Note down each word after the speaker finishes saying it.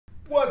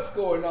What's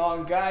going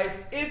on,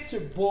 guys? It's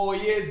your boy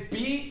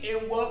SB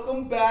and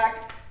welcome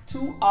back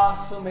to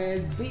Awesome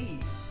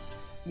SB.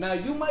 Now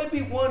you might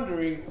be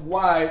wondering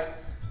why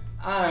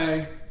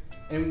I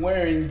am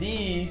wearing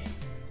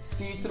these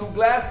see-through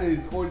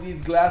glasses or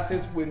these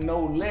glasses with no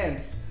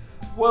lens.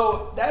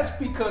 Well, that's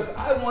because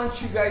I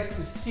want you guys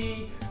to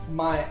see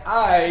my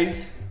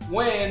eyes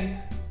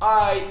when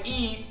I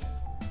eat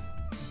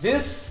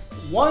this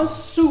one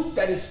soup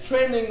that is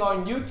trending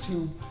on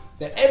YouTube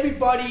that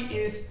everybody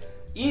is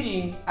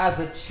eating as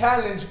a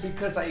challenge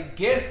because I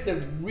guess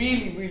they're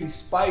really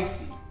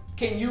spicy.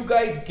 Can you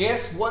guys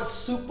guess what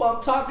soup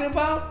I'm talking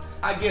about?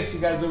 I guess you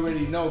guys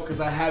already know because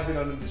I have it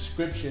on the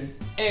description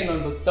and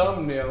on the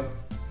thumbnail.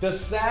 The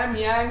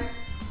Samyang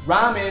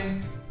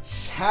Ramen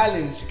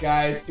Challenge,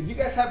 guys. If you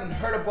guys haven't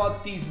heard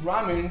about these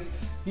ramens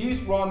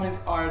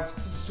are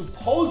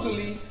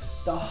supposedly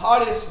the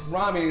hottest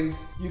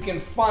ramens you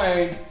can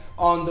find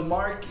on the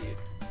market.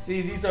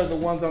 See, these are the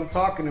ones I'm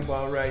talking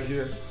about right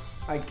here.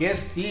 I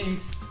guess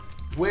these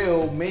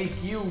will make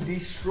you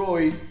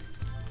destroy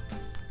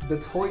the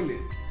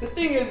toilet. The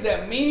thing is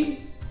that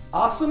me,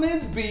 Awesome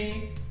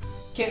SB,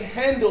 can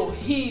handle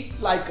heat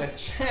like a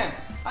champ.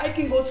 I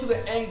can go to the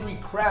Angry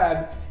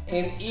Crab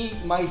and eat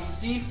my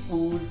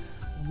seafood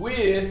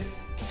with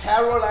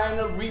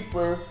Carolina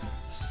Reaper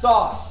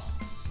sauce.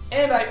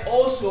 And I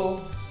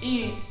also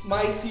eat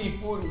my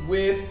seafood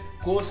with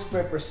ghost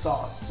pepper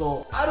sauce.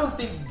 So I don't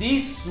think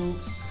these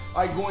soups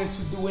are going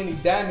to do any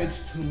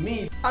damage to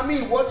me. I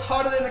mean, what's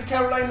hotter than a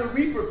Carolina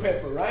Reaper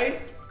pepper,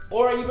 right?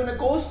 Or even a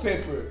ghost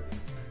pepper?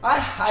 I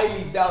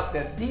highly doubt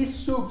that these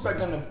soups are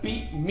gonna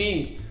beat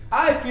me.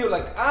 I feel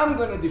like I'm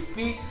gonna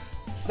defeat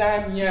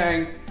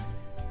Samyang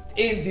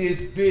in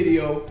this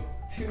video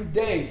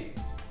today.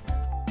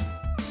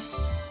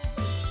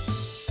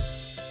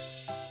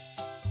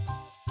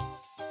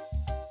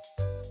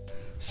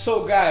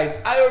 So guys,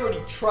 I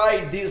already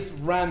tried this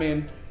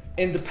ramen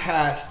in the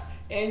past,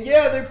 and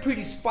yeah, they're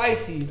pretty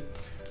spicy.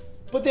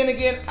 But then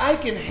again, I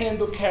can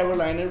handle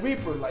Carolina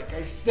Reaper, like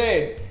I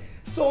said.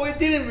 So it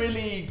didn't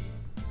really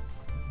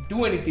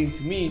do anything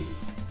to me.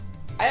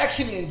 I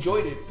actually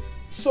enjoyed it.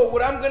 So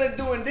what I'm gonna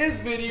do in this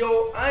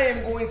video, I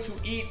am going to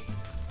eat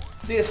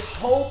this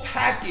whole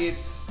packet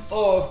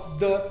of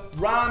the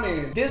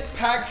ramen. This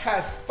pack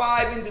has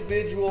 5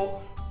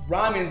 individual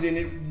ramens in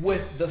it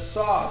with the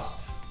sauce.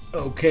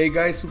 Okay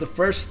guys, so the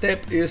first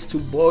step is to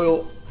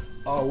boil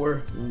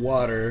our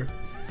water.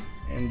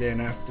 And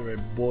then after it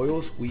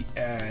boils, we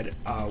add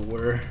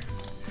our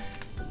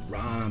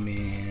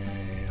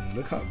ramen.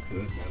 Look how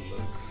good that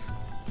looks.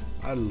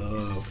 I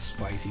love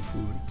spicy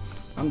food.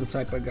 I'm the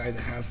type of guy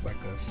that has like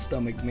a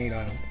stomach made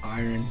out of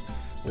iron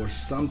or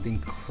something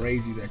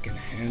crazy that can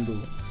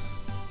handle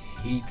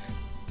heat.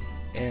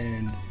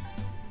 And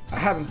I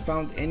haven't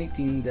found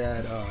anything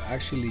that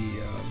actually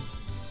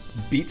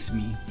beats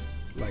me,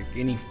 like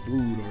any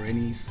food or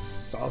any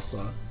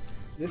salsa.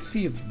 Let's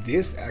see if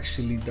this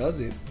actually does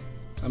it.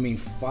 I mean,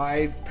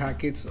 5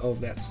 packets of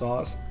that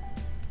sauce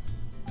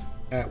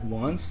at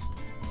once.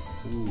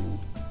 Ooh,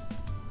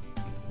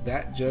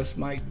 that just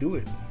might do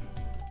it.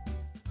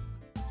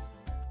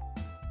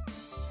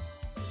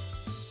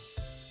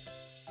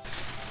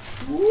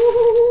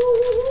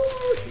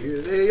 Ooh,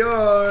 here they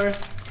are.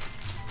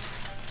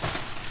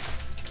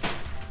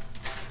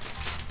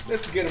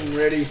 Let's get them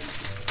ready.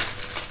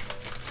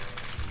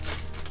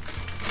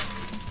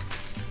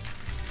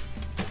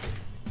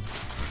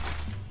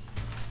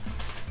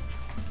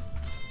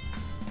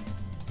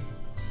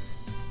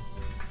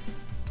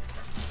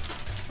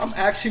 I'm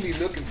actually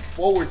looking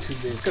forward to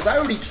this because I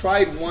already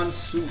tried one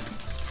soup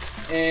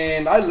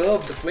and I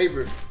love the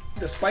flavor.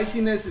 The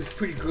spiciness is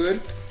pretty good,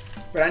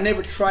 but I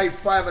never tried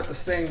 5 at the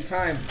same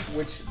time,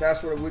 which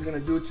that's what we're gonna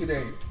do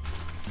today.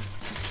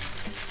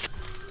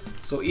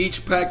 So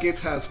each packet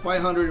has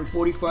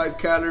 545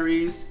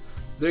 calories.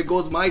 There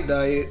goes my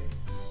diet.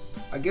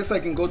 I guess I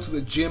can go to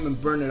the gym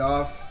and burn it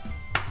off.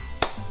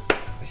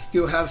 I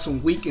still have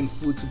some weekend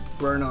food to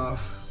burn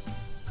off.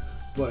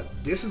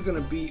 But this is gonna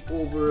be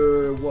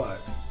over what?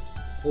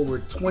 Over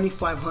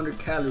 2,500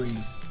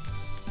 calories.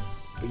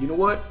 But you know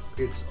what?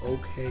 It's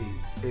okay.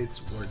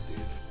 It's worth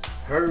it.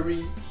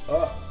 Hurry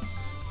up.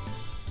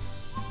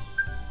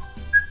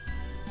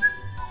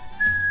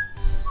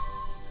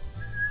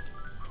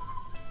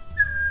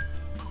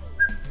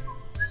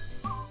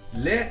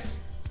 Let's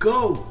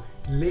go.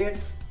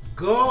 Let's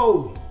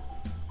go.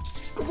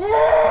 Come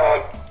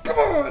on. Come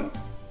on.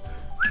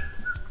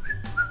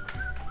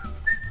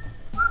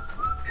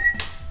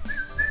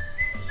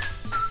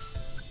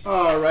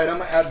 Alright, I'm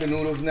gonna add the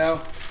noodles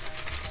now.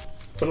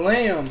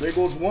 Blam! There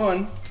goes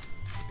one.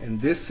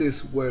 And this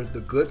is where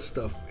the good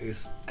stuff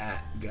is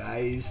at,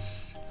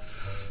 guys.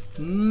 I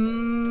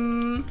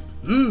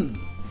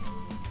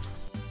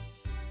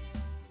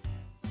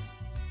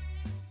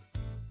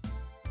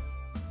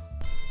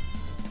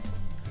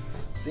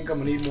think I'm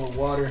gonna need more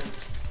water.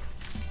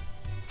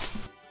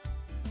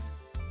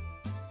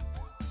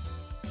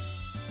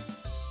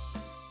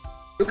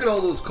 Look at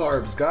all those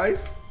carbs,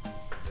 guys.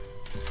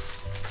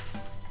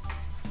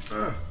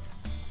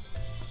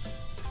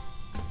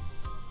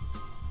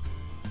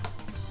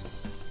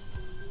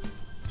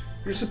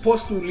 You're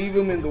supposed to leave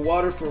them in the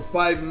water for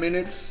 5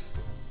 minutes.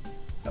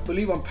 I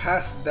believe I'm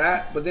past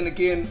that, but then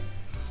again,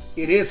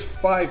 it is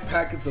 5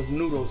 packets of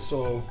noodles,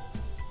 so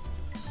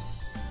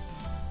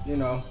you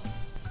know,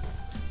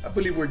 I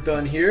believe we're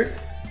done here.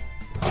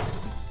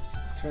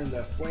 Turn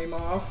that flame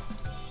off.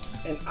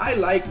 And I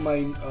like my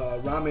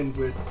ramen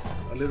with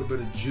a little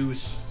bit of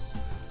juice,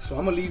 so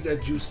I'm gonna leave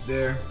that juice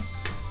there.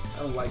 I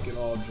don't like it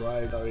all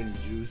dry without any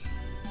juice.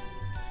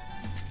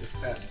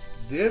 Just add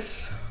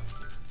this.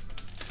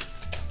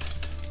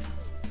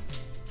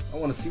 I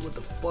want to see what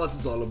the fuss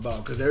is all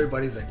about, because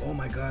everybody's like, oh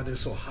my god, they're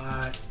so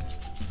hot.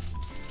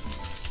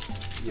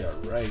 Yeah,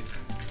 right.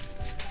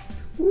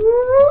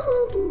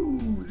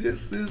 Woo!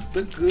 This is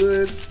the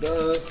good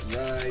stuff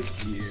right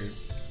here.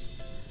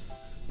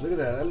 Look at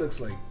that. That looks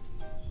like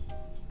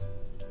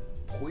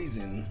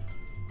poison.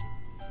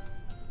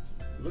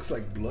 It looks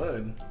like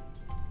blood.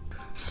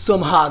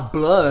 Some hot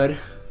blood.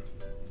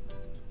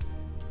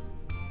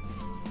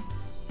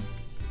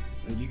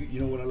 And you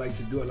know what I like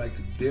to do? I like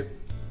to dip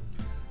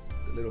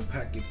the little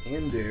packet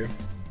in there,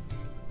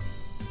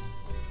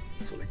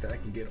 so like that I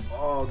can get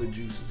all the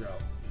juices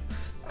out.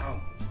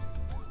 Ow.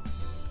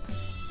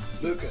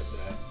 Look at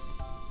that.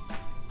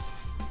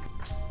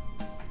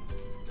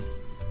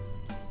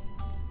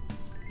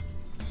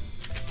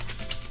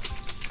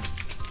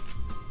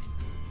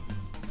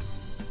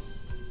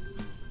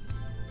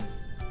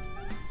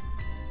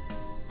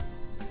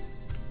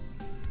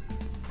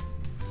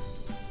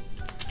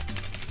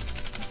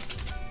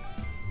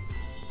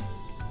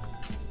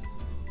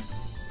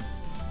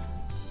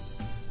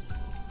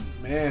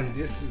 Man,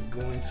 this is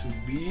going to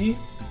be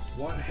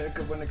one heck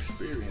of an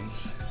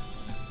experience.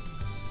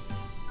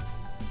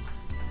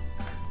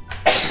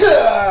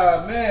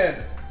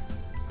 Man,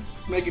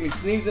 it's making me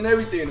sneeze and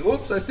everything.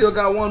 Oops, I still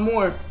got one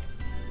more.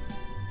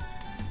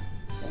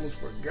 Almost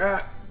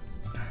forgot.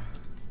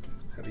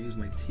 Had to use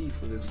my teeth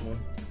for this one.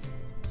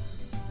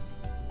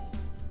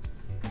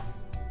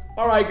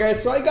 Alright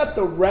guys, so I got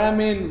the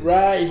ramen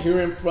right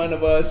here in front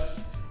of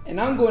us, and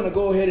I'm going to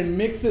go ahead and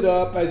mix it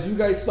up. As you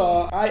guys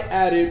saw, I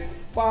added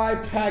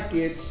 5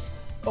 packets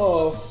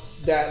of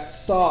that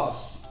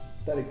sauce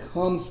that it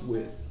comes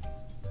with.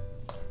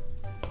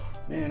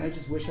 Man, I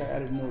just wish I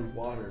added more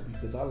water,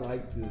 because I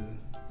like the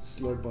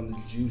slurp on the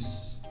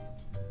juice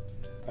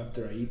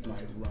after I eat my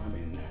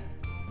ramen.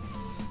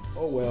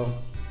 Oh well,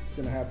 it's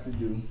gonna have to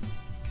do.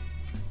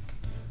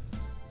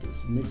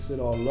 Just mix it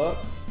all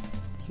up.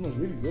 It smells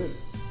really good.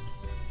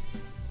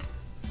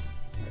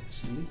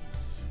 Actually,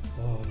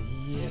 oh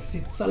yes,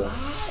 it's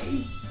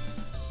alive.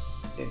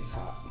 It's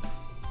hot.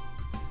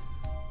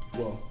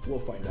 Well, we'll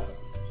find out.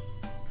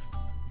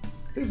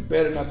 This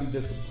better not be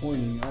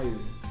disappointing either.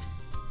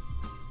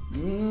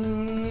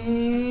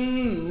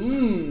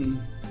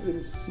 It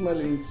is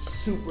smelling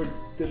super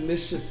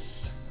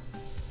delicious.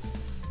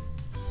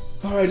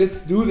 All right, let's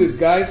do this,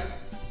 guys.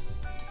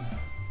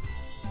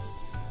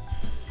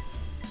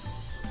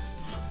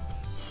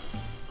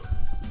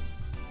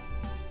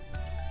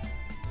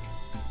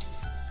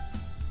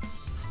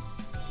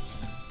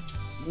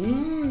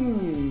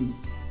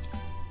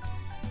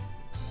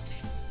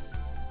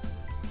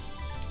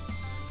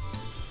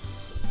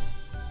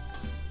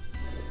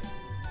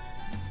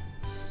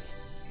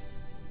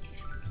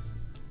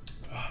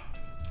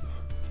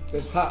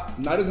 It's hot,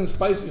 not as in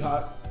spicy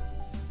hot,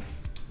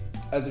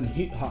 as in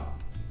heat hot.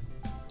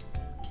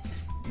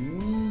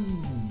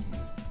 I'm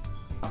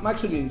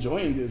actually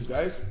enjoying this,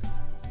 guys.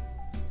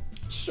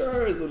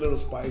 Sure, it's a little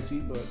spicy,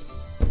 but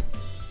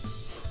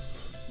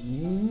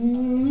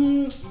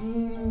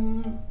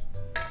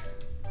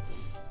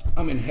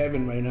I'm in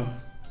heaven right now.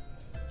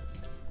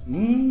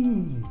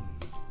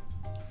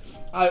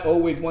 I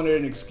always wanted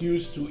an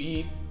excuse to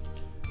eat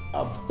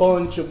a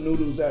bunch of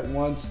noodles at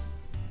once,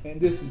 and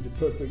this is the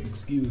perfect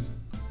excuse.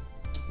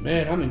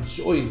 Man, I'm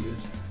enjoying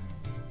this.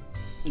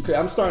 Okay,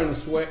 I'm starting to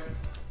sweat.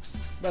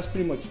 That's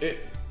pretty much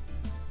it.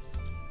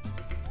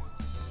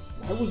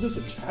 Why was this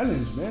a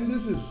challenge, man?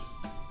 This is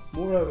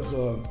more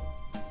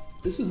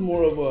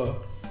of a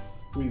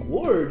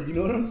reward, you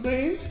know what I'm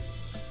saying?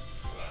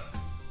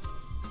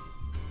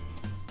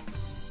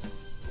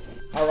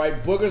 All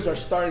right, boogers are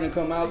starting to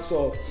come out,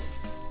 so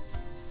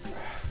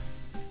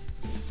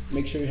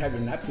make sure you have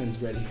your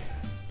napkins ready.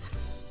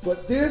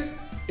 But this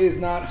is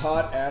not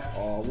hot at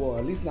all. Well,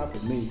 at least not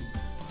for me.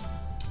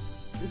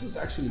 This is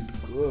actually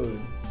good.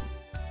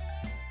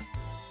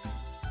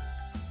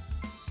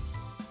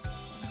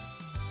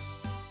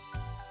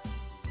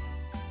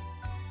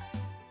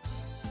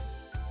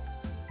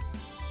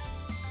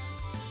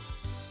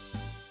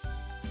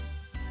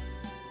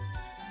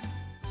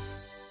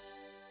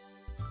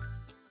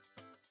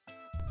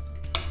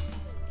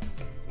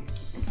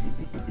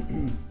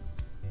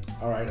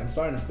 All right, I'm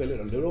starting to feel it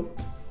a little.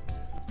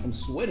 I'm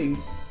sweating,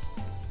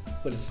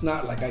 but it's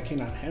not like I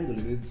cannot handle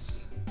it.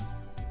 It's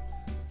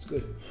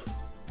good.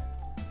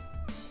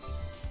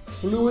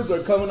 Fluids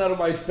are coming out of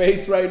my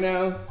face right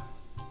now.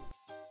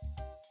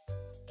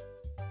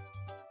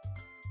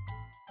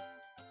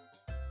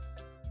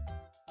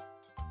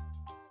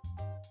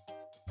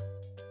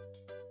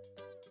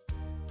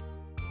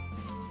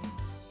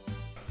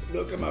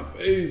 Look at my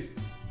face.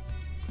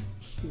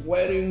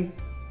 Sweating,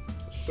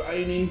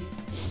 shiny,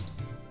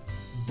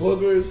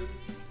 boogers.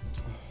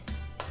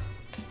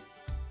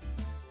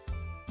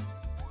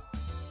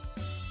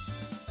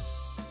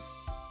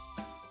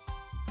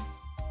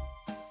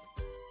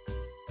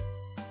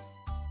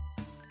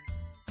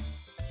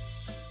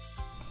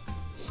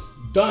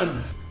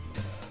 Done.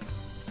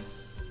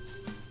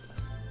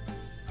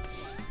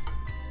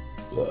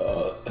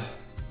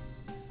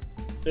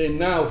 And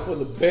now for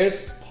the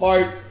best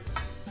part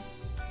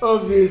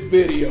of this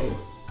video.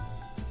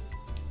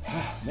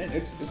 Man,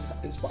 it's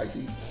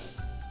spicy.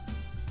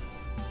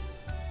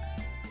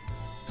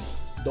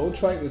 Don't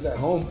try this at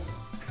home.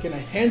 Can I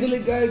handle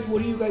it, guys?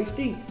 What do you guys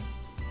think?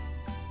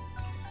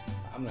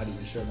 I'm not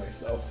even sure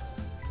myself.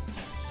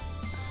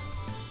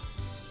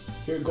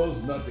 Here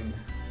goes nothing.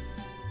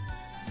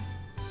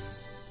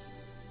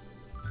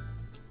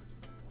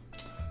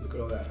 Look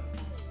at all that.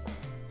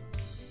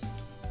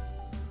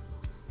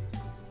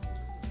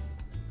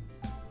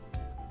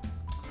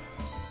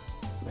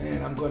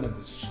 Man, I'm gonna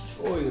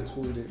destroy the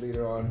toilet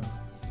later on.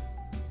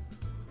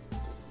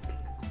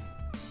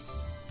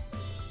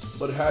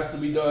 But it has to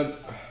be done.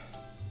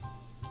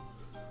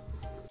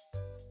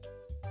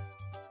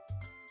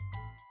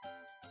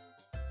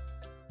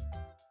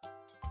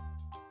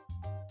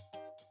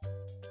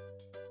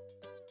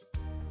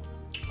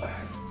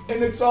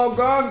 And it's all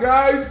gone,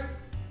 guys.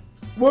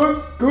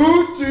 What's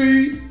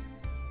Gucci?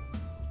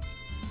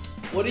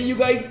 What do you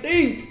guys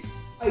think?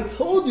 I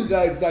told you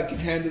guys I can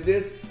handle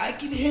this. I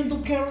can handle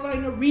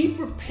Carolina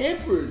Reaper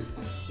peppers.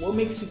 What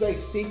makes you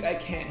guys think I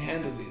can't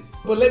handle this?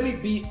 But let me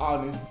be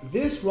honest,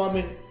 this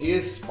ramen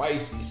is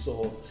spicy,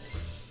 so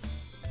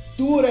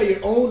do it at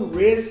your own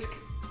risk.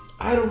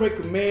 I don't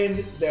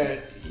recommend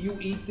that you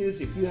eat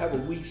this if you have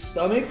a weak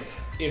stomach.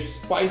 If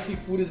spicy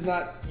food is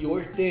not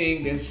your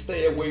thing, then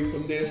stay away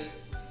from this.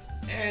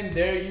 And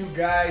there you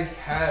guys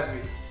have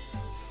it.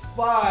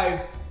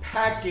 5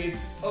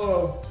 packets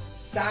of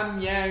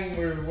Samyang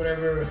or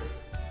whatever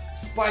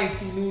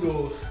spicy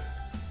noodles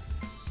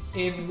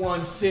in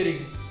one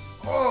sitting.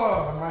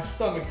 Oh, my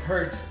stomach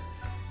hurts.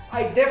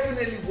 I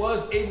definitely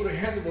was able to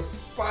handle the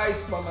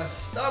spice, but my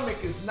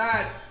stomach is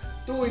not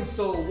doing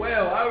so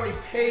well. I already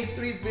paid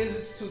 3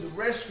 visits to the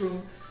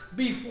restroom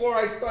before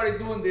I started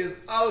doing this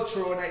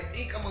outro, and I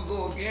think I'm gonna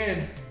go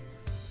again.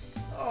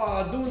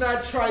 Oh, do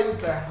not try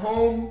this at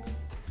home.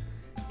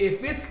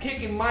 If it's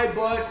kicking my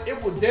butt,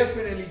 it will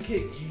definitely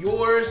kick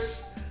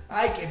yours.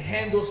 I can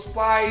handle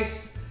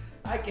spice,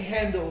 I can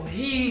handle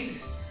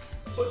heat,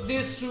 but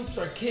these soups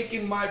are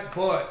kicking my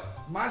butt.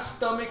 My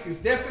stomach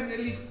is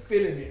definitely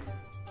feeling it.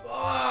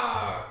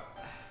 Ah.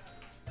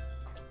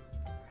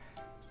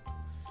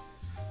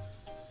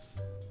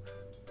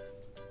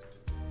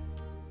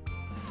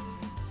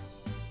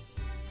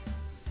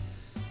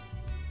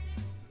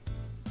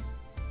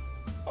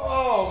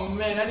 Oh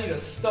man, I need a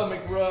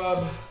stomach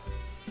rub.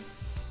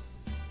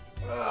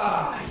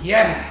 Ah,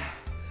 yeah.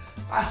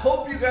 I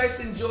hope you guys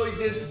enjoyed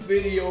this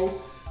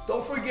video.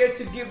 Don't forget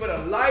to give it a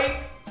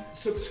like,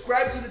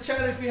 subscribe to the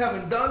channel if you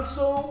haven't done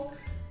so.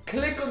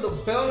 Click on the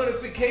bell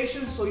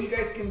notification so you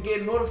guys can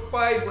get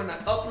notified when I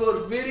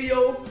upload a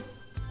video.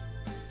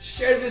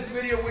 Share this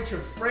video with your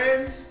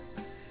friends.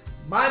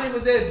 My name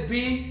is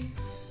SB.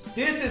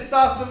 This is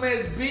Awesome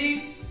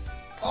SB.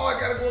 Oh, I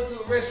gotta go to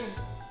the restroom.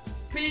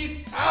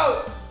 Peace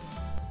out.